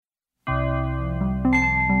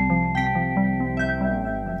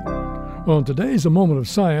Well, today's a moment of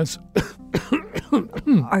science.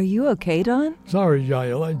 Are you okay, Don? Sorry,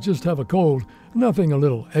 Yael, I just have a cold. Nothing a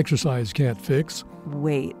little exercise can't fix.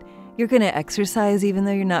 Wait, you're going to exercise even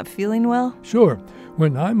though you're not feeling well? Sure,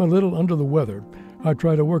 when I'm a little under the weather, I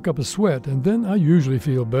try to work up a sweat, and then I usually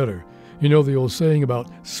feel better. You know the old saying about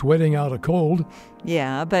sweating out a cold?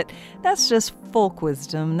 Yeah, but that's just folk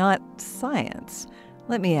wisdom, not science.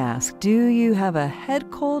 Let me ask, do you have a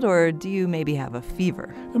head cold or do you maybe have a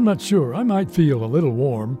fever? I'm not sure. I might feel a little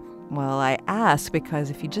warm. Well, I ask because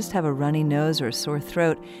if you just have a runny nose or a sore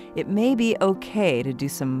throat, it may be okay to do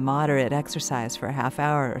some moderate exercise for a half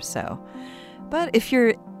hour or so. But if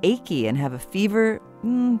you're achy and have a fever,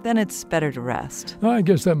 then it's better to rest. I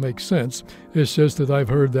guess that makes sense. It's just that I've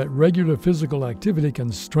heard that regular physical activity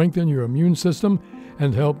can strengthen your immune system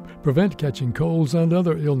and help prevent catching colds and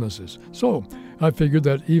other illnesses. So I figured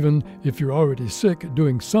that even if you're already sick,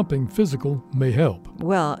 doing something physical may help.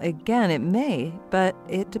 Well, again, it may, but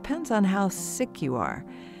it depends on how sick you are.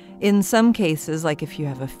 In some cases, like if you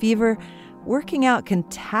have a fever, working out can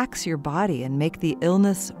tax your body and make the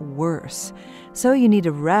illness worse. So you need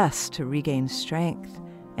to rest to regain strength.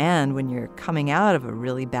 And when you're coming out of a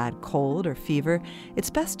really bad cold or fever, it's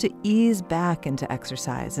best to ease back into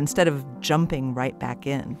exercise instead of jumping right back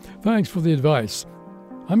in. Thanks for the advice.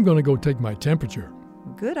 I'm going to go take my temperature.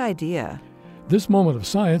 Good idea. This moment of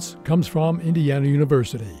science comes from Indiana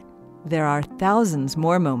University. There are thousands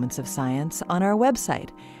more moments of science on our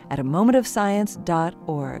website at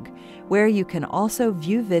amomentofscience.org, where you can also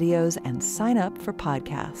view videos and sign up for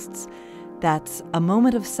podcasts. That's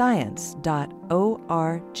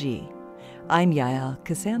amomentofscience.org. I'm Yael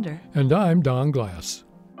Cassander. And I'm Don Glass.